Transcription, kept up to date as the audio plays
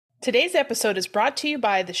Today's episode is brought to you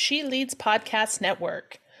by the She Leads Podcast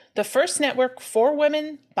Network, the first network for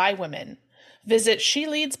women by women. Visit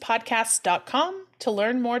sheleadspodcast.com to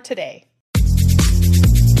learn more today.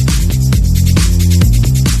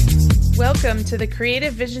 Welcome to the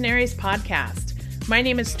Creative Visionaries Podcast. My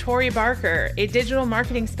name is Tori Barker, a digital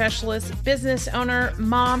marketing specialist, business owner,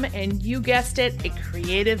 mom, and you guessed it, a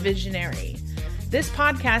creative visionary. This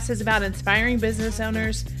podcast is about inspiring business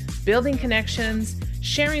owners, building connections,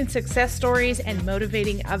 sharing success stories, and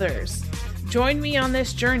motivating others. Join me on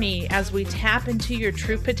this journey as we tap into your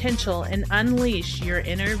true potential and unleash your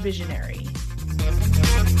inner visionary.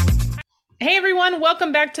 Hey everyone,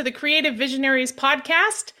 welcome back to the Creative Visionaries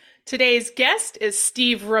Podcast. Today's guest is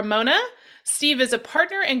Steve Ramona. Steve is a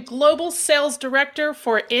partner and global sales director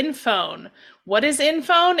for InPhone. What is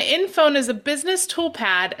InPhone? InPhone is a business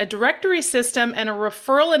toolpad, a directory system, and a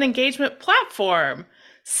referral and engagement platform.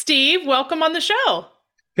 Steve, welcome on the show.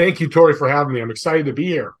 Thank you, Tori, for having me. I'm excited to be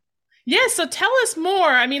here. Yeah, so tell us more.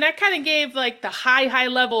 I mean, I kind of gave like the high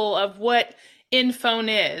level of what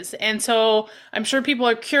InPhone is. And so I'm sure people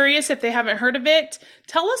are curious if they haven't heard of it.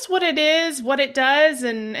 Tell us what it is, what it does,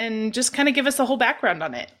 and just kind of give us the whole background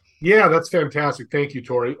on it. Yeah, that's fantastic. Thank you,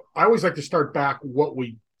 Tori. I always like to start back what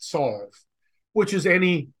we solve, which is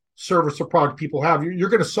any service or product people have. You're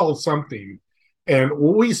going to solve something. And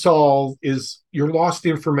what we solve is your lost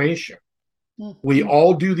information. Mm-hmm. We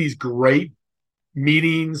all do these great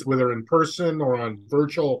meetings, whether in person or on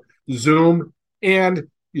virtual Zoom, and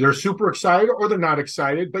they're super excited or they're not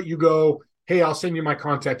excited, but you go, hey, I'll send you my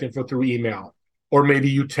contact info through email. Or maybe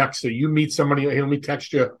you text it. You meet somebody, hey, let me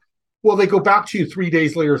text you. Well, they go back to you 3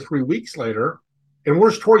 days later, 3 weeks later, and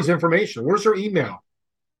where's Tori's information? Where's her email?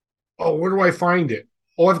 Oh, where do I find it?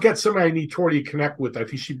 Oh, I've got somebody I need Tori to connect with. I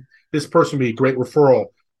think this person would be a great referral.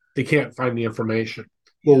 They can't find the information.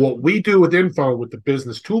 Well, what we do with InPhone, with the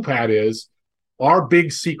business toolpad, is our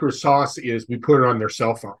big secret sauce is we put it on their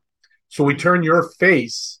cell phone. So we turn your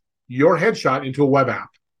face, your headshot, into a web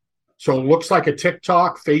app. So it looks like a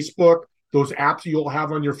TikTok, Facebook, those apps you'll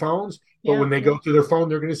have on your phones. But when they go through their phone,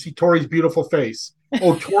 they're going to see Tori's beautiful face.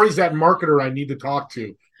 Oh, Tori's that marketer I need to talk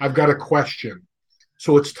to. I've got a question.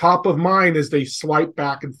 So it's top of mind as they swipe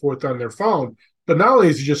back and forth on their phone. But not only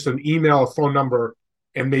is it just an email, a phone number,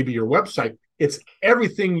 and maybe your website, it's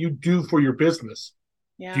everything you do for your business.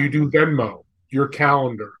 Yeah. Do you do Venmo, your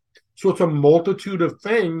calendar? So it's a multitude of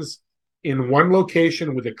things in one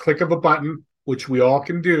location with a click of a button, which we all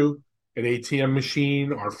can do, an ATM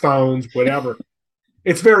machine, our phones, whatever.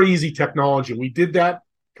 It's very easy technology. We did that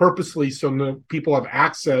purposely so that people have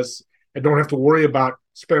access and don't have to worry about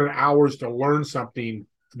spending hours to learn something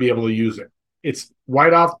to be able to use it. It's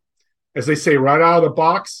right off, as they say, right out of the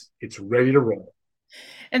box, it's ready to roll.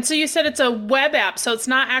 And so you said it's a web app, so it's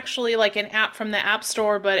not actually like an app from the App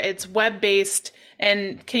Store, but it's web-based.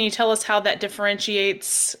 And can you tell us how that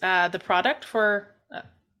differentiates the product for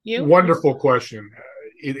you? Wonderful question.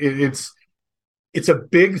 It's a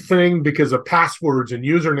big thing because of passwords and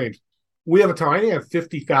usernames. We have a time. I think I have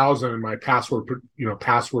 50,000 in my password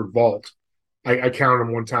vault. I counted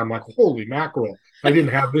them one time, like, holy mackerel! I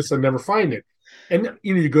didn't have this. I never find it. And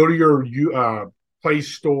you go to your Play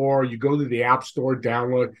Store, you go to the App Store,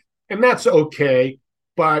 download, and that's okay.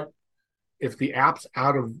 But if the app's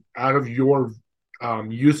out of your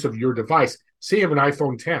use of your device, say you have an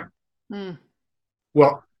iPhone 10,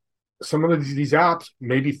 well, some of these apps,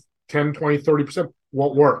 maybe 10, 20, 30%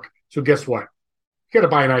 won't work. So guess what? You got to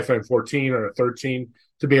buy an iPhone 14 or a 13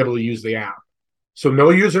 to be able to use the app. So no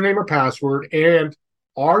username or password, and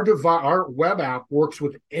our web app works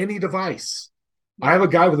with any device. I have a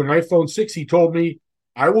guy with an iPhone 6. He told me,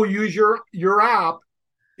 I will use your app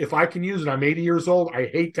if I can use it. I'm 80 years old. I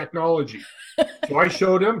hate technology. So I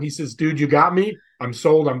showed him. He says, dude, you got me. I'm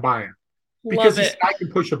sold. I'm buying. Because I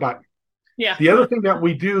can push a button. Yeah. The other thing that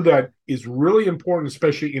we do that is really important,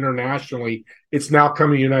 especially internationally, it's now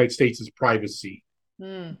coming to the United States, is privacy.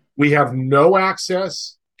 We have no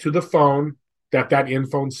access to the phone that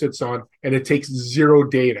InPhone sits on, and it takes zero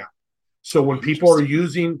data. So when people are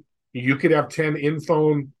using, you could have 10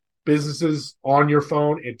 InPhone businesses on your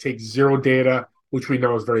phone. It takes zero data, which we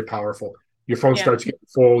know is very powerful. Your phone starts getting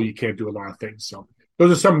full. You can't do a lot of things. So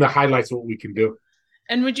those are some of the highlights of what we can do.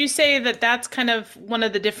 And would you say that that's kind of one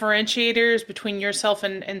of the differentiators between yourself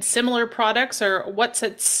and similar products, or what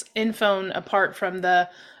sets InPhone apart from the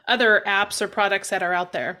other apps or products that are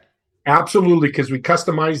out there? Absolutely, because we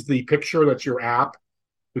customize the picture. That's your app.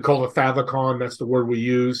 We call it favicon. That's the word we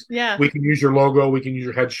use. Yeah. We can use your logo. We can use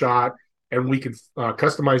your headshot, and we can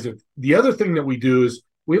customize it. The other thing that we do is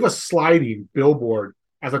we have a sliding billboard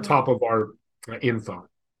at the top of our info.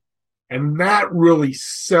 And that really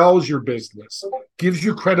sells your business, gives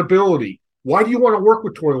you credibility. Why do you want to work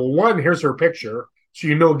with Tori? Well, one, here's her picture. So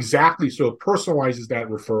you know exactly, so it personalizes that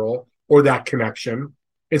referral or that connection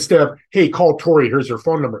instead of, hey, call Tori, here's her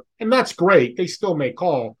phone number. And that's great. They still may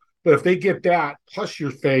call. But if they get that, plus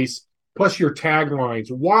your face, plus your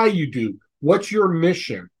taglines, why you do, what's your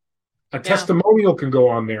mission? A testimonial can go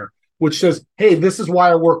on there, which says, hey, this is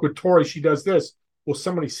why I work with Tori. She does this. Well,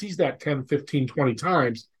 somebody sees that 10, 15, 20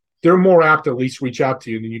 times. They're more apt to at least reach out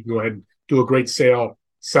to you, and then you can go ahead and do a great sale,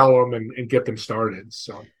 sell them, and get them started.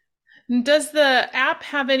 So, does the app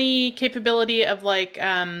have any capability of like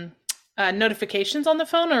notifications on the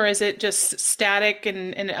phone, or is it just static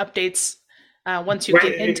and it updates once you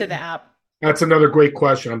get into the app? That's another great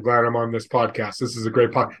question. I'm glad I'm on this podcast. This is a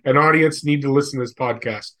great podcast. An audience need to listen to this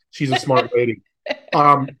podcast. She's a smart lady.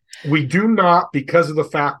 We do not, because of the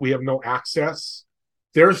fact we have no access.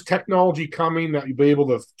 There's technology coming that you'll be able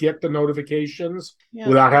to get the notifications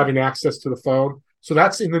without having access to the phone. So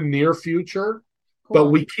that's in the near future. Cool. But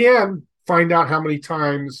we can find out how many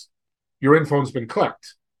times your InPhone's been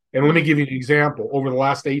clicked. And let me give you an example. Over the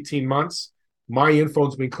last 18 months, my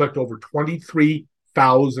InPhone's been clicked over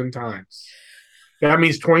 23,000 times. That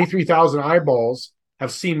means 23,000 eyeballs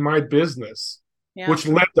have seen my business, which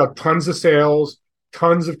led to tons of sales,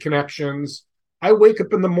 tons of connections. I wake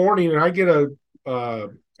up in the morning and I get a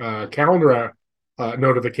calendar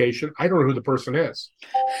notification. I don't know who the person is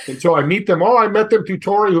until I meet them. Oh, I met them through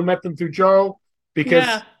Tori, who met them through Joe,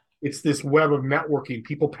 because it's this web of networking,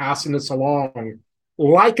 people passing this along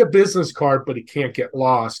like a business card, but it can't get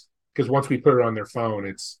lost because once we put it on their phone,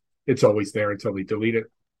 it's always there until they delete it.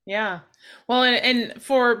 Yeah. Well, and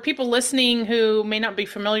for people listening who may not be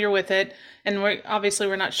familiar with it, and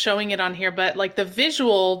we're not showing it on here, but like the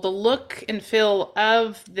visual, the look and feel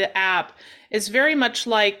of the app is very much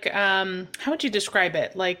like, how would you describe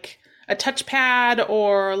it? Like a touchpad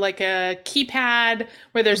or like a keypad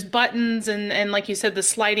where there's buttons and like you said, the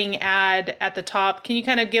sliding ad at the top. Can you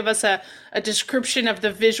kind of give us a description of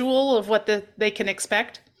the visual of what they can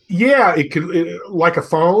expect? Yeah, it could, like a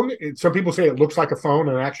phone. Some people say it looks like a phone,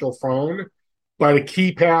 an actual phone, but a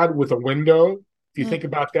keypad with a window. If you think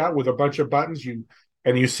about that, with a bunch of buttons, you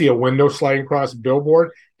see a window sliding across a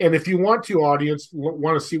billboard. And if you want to, audience,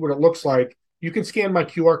 want to see what it looks like, you can scan my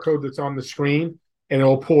QR code that's on the screen, and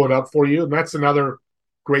it'll pull it up for you. And that's another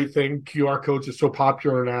great thing. QR codes are so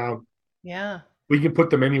popular now. Yeah, we can put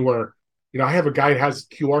them anywhere. I have a guy that has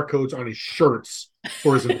QR codes on his shirts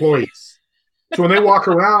for his employees. So when they walk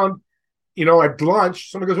around, at lunch,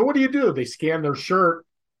 someone goes, well, what do you do? They scan their shirt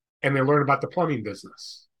and they learn about the plumbing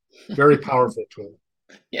business. Very powerful tool.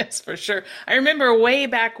 Yes, for sure. I remember way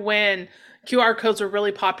back when QR codes were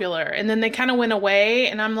really popular and then they kind of went away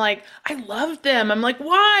and I'm like, I loved them. I'm like,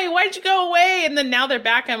 why? Why'd you go away? And then now they're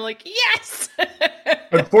back. I'm like, yes.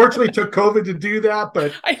 Unfortunately, it took COVID to do that,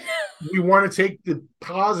 but we want to take the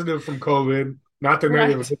positive from COVID, not the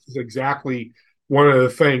negative. Right. This is exactly one of the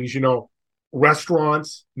things,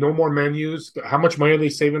 restaurants, no more menus. How much money are they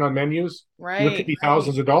saving on menus? Right. It could be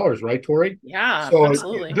thousands of dollars, right, Tori? Yeah, so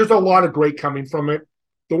absolutely. There's a lot of great coming from it.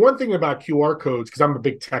 The one thing about QR codes, because I'm a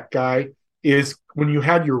big tech guy, is when you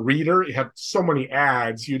had your reader, you had so many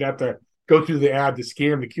ads, you'd have to go through the ad to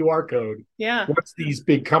scan the QR code. Yeah. Once these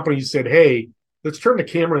big companies said, hey, let's turn the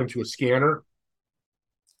camera into a scanner.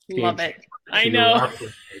 Love it. I know.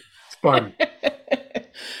 It's fun.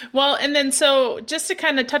 Well, and then so just to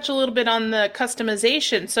kind of touch a little bit on the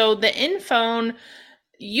customization. So the InPhone,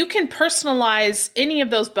 you can personalize any of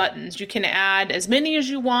those buttons. You can add as many as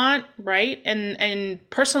you want, right? And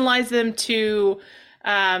personalize them to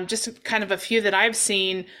just kind of a few that I've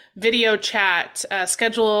seen: video chat,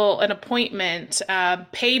 schedule an appointment,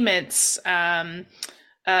 payments,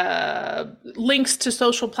 links to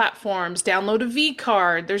social platforms, download a V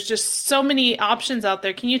card. There's just so many options out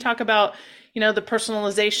there. Can you talk about the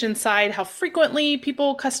personalization side, how frequently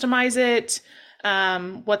people customize it?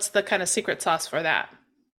 What's the kind of secret sauce for that?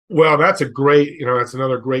 Well, that's that's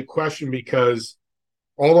another great question because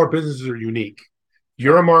all our businesses are unique.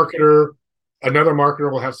 You're a marketer, another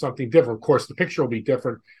marketer will have something different. Of course, the picture will be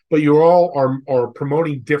different, but you all are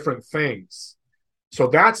promoting different things. So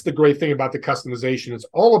that's the great thing about the customization. It's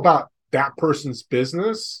all about that person's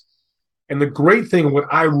business. And the great thing, what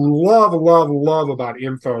I love about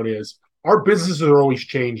InPhone is our businesses are always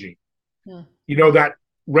changing. Yeah. That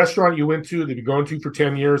restaurant you went to that you've gone to for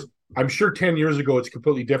 10 years, I'm sure 10 years ago it's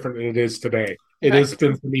completely different than it is today. It has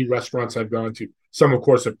been for me restaurants I've gone to. Some, of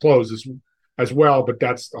course, have closed as well, but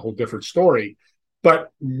that's a whole different story.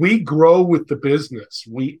 But we grow with the business.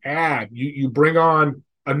 We add. You bring on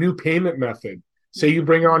a new payment method. Say you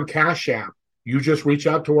bring on Cash App. You just reach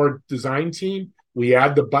out to our design team. We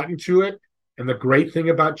add the button to it. And the great thing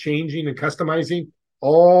about changing and customizing,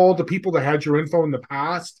 all the people that had your info in the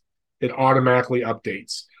past, it automatically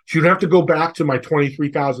updates. So you don't have to go back to my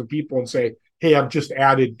 23,000 people and say, hey, I've just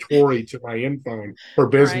added Tori to my InPhone for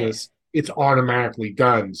Right. business. It's automatically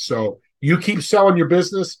done. So you keep selling your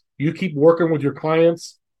business, you keep working with your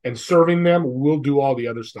clients and serving them. We'll do all the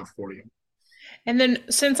other stuff for you. And then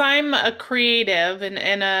since I'm a creative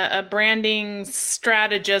and a branding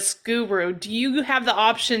strategist guru, do you have the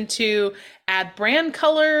option to add brand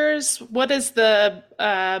colors? What is the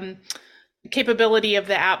capability of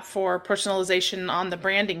the app for personalization on the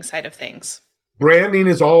branding side of things? Branding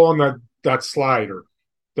is all on that slider,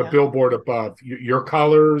 the Yeah. billboard above. Your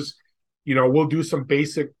colors, we'll do some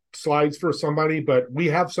basic slides for somebody, but we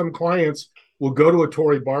have some clients will go to a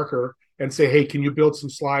Tory Barker and say, hey, can you build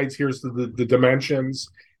some slides? Here's the dimensions,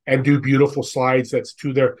 and do beautiful slides that's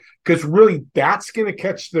to their, because really that's going to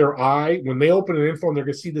catch their eye when they open an info and they're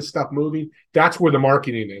going to see this stuff moving. That's where the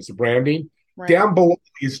marketing is, the branding. Right. Down below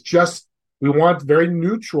is just, we want very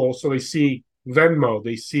neutral. So they see Venmo,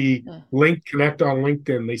 they see Mm. link connect on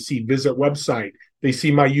LinkedIn, they see visit website, they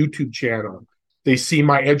see my YouTube channel, they see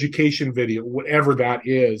my education video, whatever that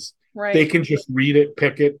is. They Right. can just read it,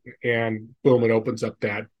 pick it, and boom, it opens up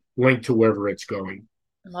that link to wherever it's going.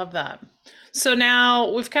 I love that. So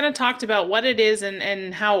now we've kind of talked about what it is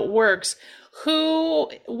and how it works.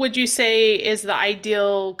 Who would you say is the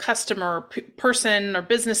ideal customer, person, or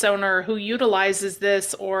business owner who utilizes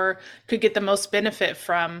this or could get the most benefit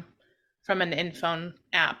from an InPhone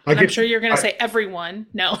app? I And I'm get sure you're going to I, say everyone.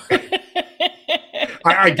 No.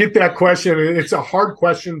 I get that question. It's a hard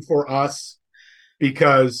question for us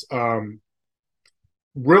because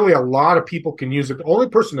really a lot of people can use it. The only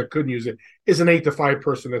person that couldn't use it is an 8 to 5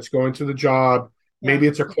 person that's going to the job. Yeah. Maybe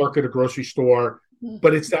it's a clerk at a grocery store,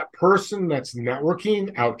 but it's that person that's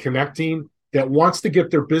networking, out connecting, that wants to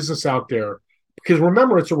get their business out there. Because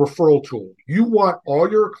remember, it's a referral tool. You want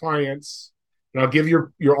all your clients, and I'll give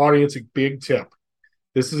your audience a big tip.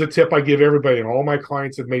 This is a tip I give everybody, and all my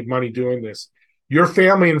clients have made money doing this. Your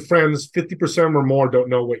family and friends, 50% or more, don't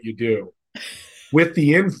know what you do. With the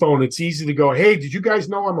InPhone, it's easy to go, hey, did you guys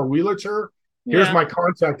know I'm a realtor? Here's Yeah. my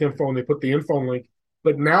contact info, and they put the InPhone link.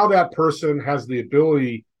 But now that person has the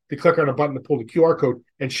ability to click on a button to pull the QR code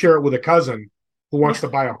and share it with a cousin who wants Yeah.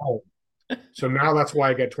 to buy a home. So now that's why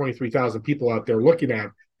I got 23,000 people out there looking at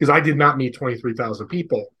it, because I did not meet 23,000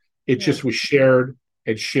 people. It Yeah. just was shared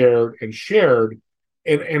and shared and shared.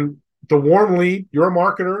 And the warm lead, you're a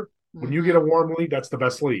marketer. When you get Hmm. a warm lead, that's the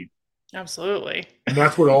best lead. Absolutely. And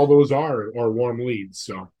that's what all those are warm leads.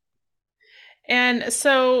 So And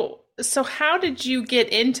so how did you get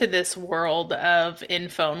into this world of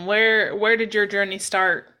InPhone? Where did your journey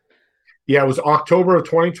start? yeah, it was October of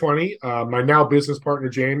 2020. My now business partner,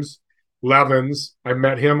 James Levins, I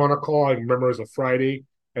met him on a call. I remember it was a Friday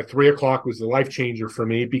at 3 o'clock, was the life changer for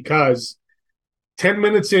me because 10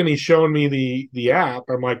 minutes in, he's showing me the app.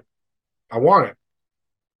 I'm like, I want it.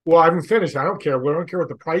 Well, I haven't finished. I don't care. I don't care what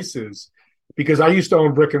the price is because I used to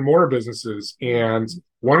own brick and mortar businesses, and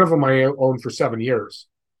one of them I owned for 7 years.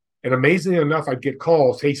 And amazingly enough, I'd get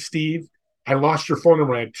calls. Hey, Steve, I lost your phone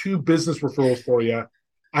number. I had 2 business referrals for you.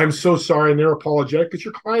 I'm so sorry. And they're apologetic because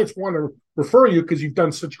your clients want to refer you because you've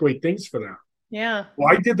done such great things for them. Yeah. Well,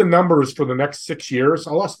 I did the numbers for the next 6 years.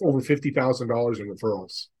 I lost over $50,000 in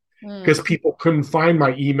referrals Mm. because people couldn't find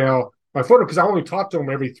my email, my phone, because I only talked to them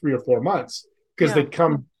every 3 or 4 months because Yeah. they'd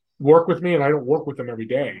come work with me and I don't work with them every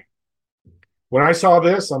day. When I saw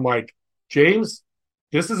this, I'm like, James,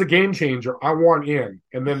 this is a game changer. I want in.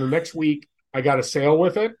 And then the next week, I got a sale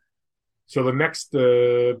with it. So the next,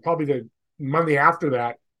 probably the Monday after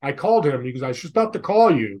that, I called him because I was just about to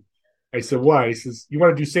call you. I said, what? He says, you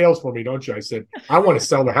want to do sales for me, don't you? I said, I want to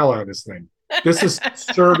sell the hell out of this thing. This is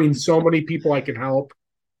serving so many people I can help.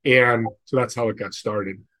 And so that's how it got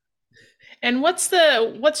started. And what's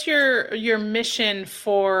your mission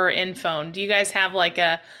for InPhone? Do you guys have like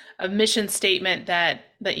a mission statement that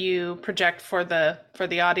you project for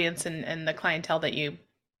the audience and the clientele that you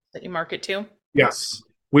market to? Yes.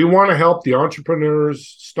 We want to help the entrepreneurs,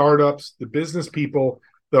 startups, the business people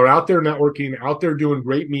that are out there networking, out there doing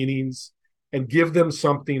great meetings, and give them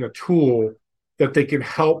something, a tool that they can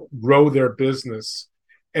help grow their business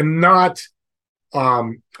and not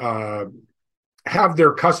um, uh, have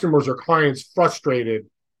their customers or clients frustrated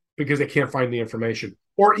because they can't find the information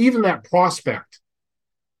or even that prospect.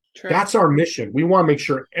 True. That's our mission. We want to make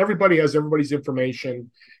sure everybody has everybody's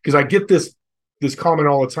information because I get this comment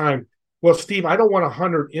all the time. Well, Steve, I don't want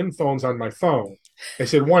 100 InPhones on my phone. I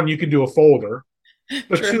said, one, you can do a folder,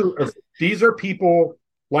 but True. two, if these are people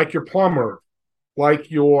like your plumber,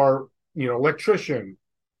 like your, electrician,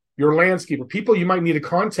 your landscaper, people you might need to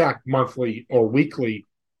contact monthly or weekly,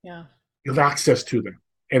 Yeah. you have access to them.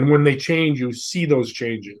 And when they change, you see those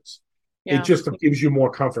changes. It Yeah. just gives you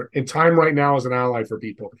more comfort. And time right now is an ally for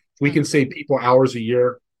people. If we can save people hours a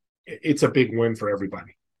year, it's a big win for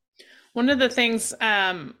everybody. One of the things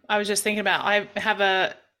I was just thinking about, I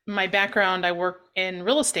have my background, I work in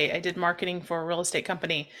real estate. I did marketing for a real estate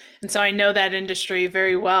company. And so I know that industry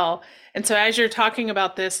very well. And so as you're talking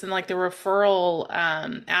about this and like the referral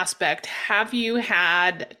aspect, have you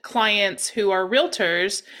had clients who are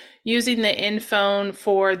realtors using the InPhone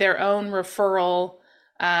for their own referral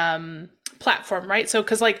platform, right? So,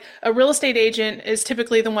 because like a real estate agent is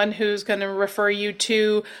typically the one who's going to refer you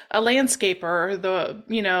to a landscaper,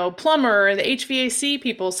 the plumber, the HVAC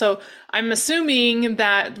people. So, I'm assuming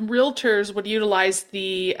that realtors would utilize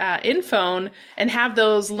the InPhone and have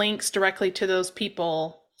those links directly to those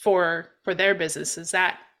people for their business. Is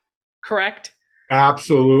that correct?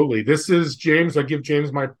 Absolutely. This is James. I give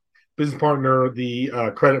James, my business partner,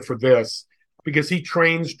 the credit for this because he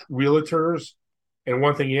trains realtors. And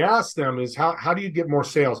one thing he asks them is, how do you get more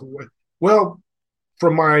sales? Well,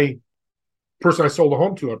 from my person I sold a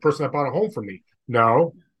home to, a person that bought a home from me.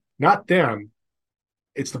 No, not them.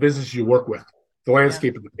 It's the business you work with, the Yeah.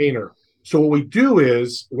 landscaper, the painter. So what we do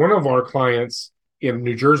is one of our clients in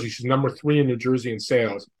New Jersey, she's number 3 in New Jersey in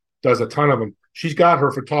sales, does a ton of them. She's got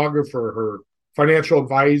her photographer, her financial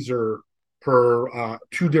advisor, her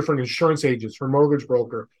 2 different insurance agents, her mortgage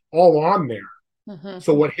broker, all on there. Mm-hmm.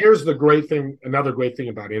 So here's the great thing, another great thing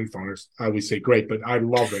about InPhone, I always say great, but I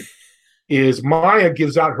love it, is Maya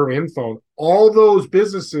gives out her InPhone. All those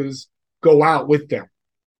businesses go out with them.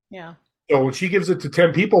 Yeah. So when she gives it to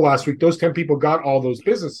 10 people last week, those 10 people got all those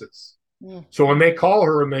businesses. Mm. So when they call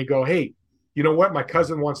her and they go, hey, you know what? My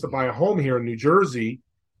cousin wants to buy a home here in New Jersey,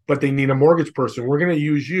 but they need a mortgage person. We're going to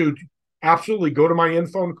use you. Absolutely. Go to my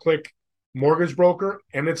InPhone, click mortgage broker,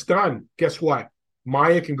 and it's done. Guess what?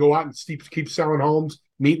 Maya can go out and keep selling homes,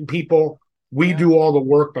 meeting people. We Yeah. do all the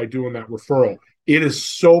work by doing that referral. It is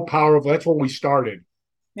so powerful. That's where we started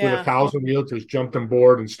with Yeah. 1,000 realtors jumped on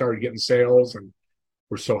board and started getting sales, and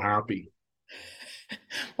we're so happy.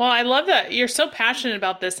 Well, I love that you're so passionate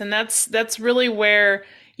about this, and that's really where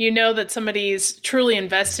you know that somebody's truly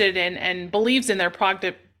invested in and believes in their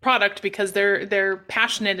product because they're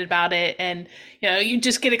passionate about it, and you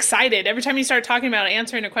just get excited every time you start talking about it,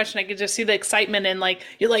 answering a question. I could just see the excitement, and like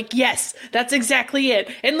you're like, yes, that's exactly it,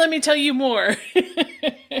 and let me tell you more.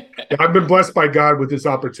 I've been blessed by God with this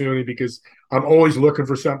opportunity because I'm always looking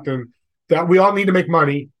for something that we all need to make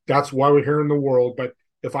money. That's why we're here in the world. But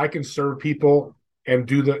if I can serve people and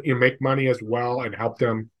do make money as well and help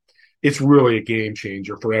them, it's really a game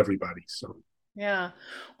changer for everybody. So Yeah.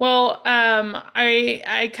 Well,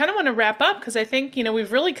 I kind of want to wrap up because I think,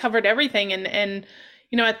 we've really covered everything. And,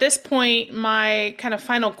 at this point, my kind of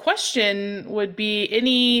final question would be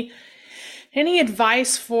any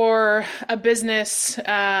advice for a business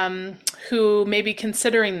who may be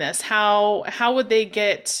considering this? How would they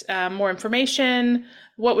get more information?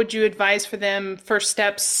 What would you advise for them? First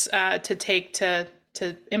steps to take to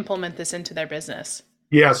implement this into their business?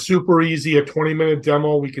 yeah, super easy. A 20-minute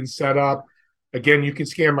demo we can set up. Again, you can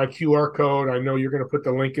scan my QR code. I know you're going to put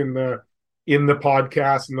the link in the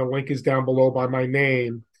podcast, and the link is down below by my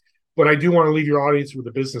name. But I do want to leave your audience with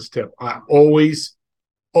a business tip. I always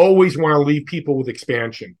want to leave people with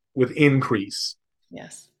expansion, with increase.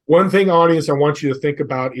 Yes. One thing, audience, I want you to think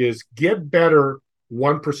about is get better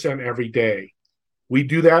 1% every day. We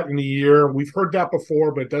do that in a year. We've heard that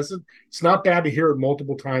before, but it's not bad to hear it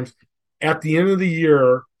multiple times. At the end of the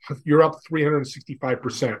year, you're up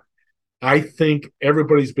 365%. I think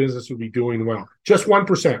everybody's business would be doing well. Just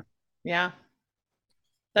 1%. Yeah. And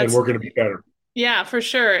That's we're going to be better. Yeah, for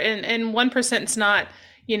sure. And 1% is not,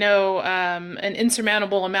 an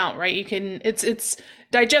insurmountable amount, right? It's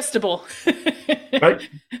digestible. Right?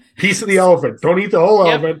 Piece of the elephant. Don't eat the whole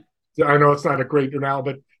Yep. elephant. I know it's not a great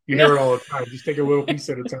analogy, but you hear No. it all the time. Just take a little piece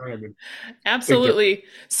at a time and think different. Absolutely.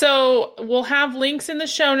 So we'll have links in the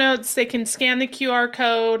show notes. They can scan the QR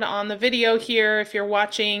code on the video here if you're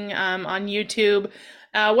watching on YouTube.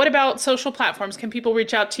 What about social platforms? Can people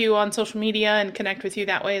reach out to you on social media and connect with you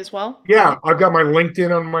that way as well? Yeah, I've got my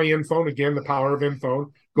LinkedIn on my InPhone. Again, the power of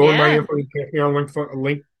InPhone. Go in my Yeah. InPhone and connect me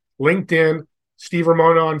on LinkedIn. Steve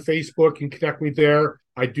Ramona on Facebook. You can connect me there.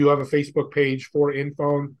 I do have a Facebook page for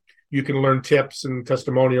InPhone. You can learn tips and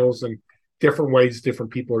testimonials and different ways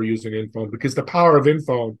different people are using InPhone, because the power of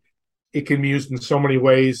InPhone, it can be used in so many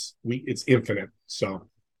ways. It's infinite. So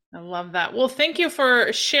I love that. Well, thank you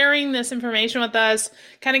for sharing this information with us,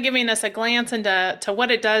 kind of giving us a glance into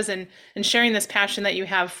what it does and sharing this passion that you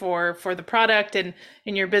have for the product and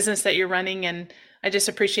in your business that you're running. And I just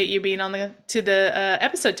appreciate you being on the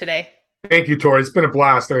episode today. Thank you, Tori. It's been a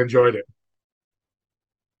blast. I enjoyed it.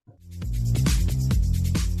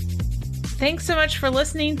 Thanks so much for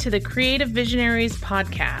listening to the Creative Visionaries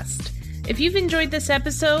podcast. If you've enjoyed this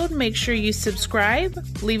episode, make sure you subscribe,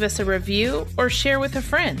 leave us a review, or share with a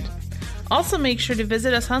friend. Also, make sure to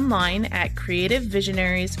visit us online at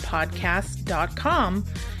creativevisionariespodcast.com.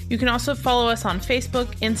 You can also follow us on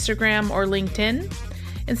Facebook, Instagram, or LinkedIn.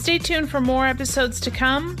 And stay tuned for more episodes to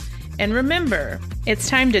come. And remember, it's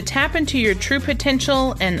time to tap into your true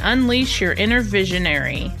potential and unleash your inner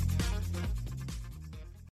visionary.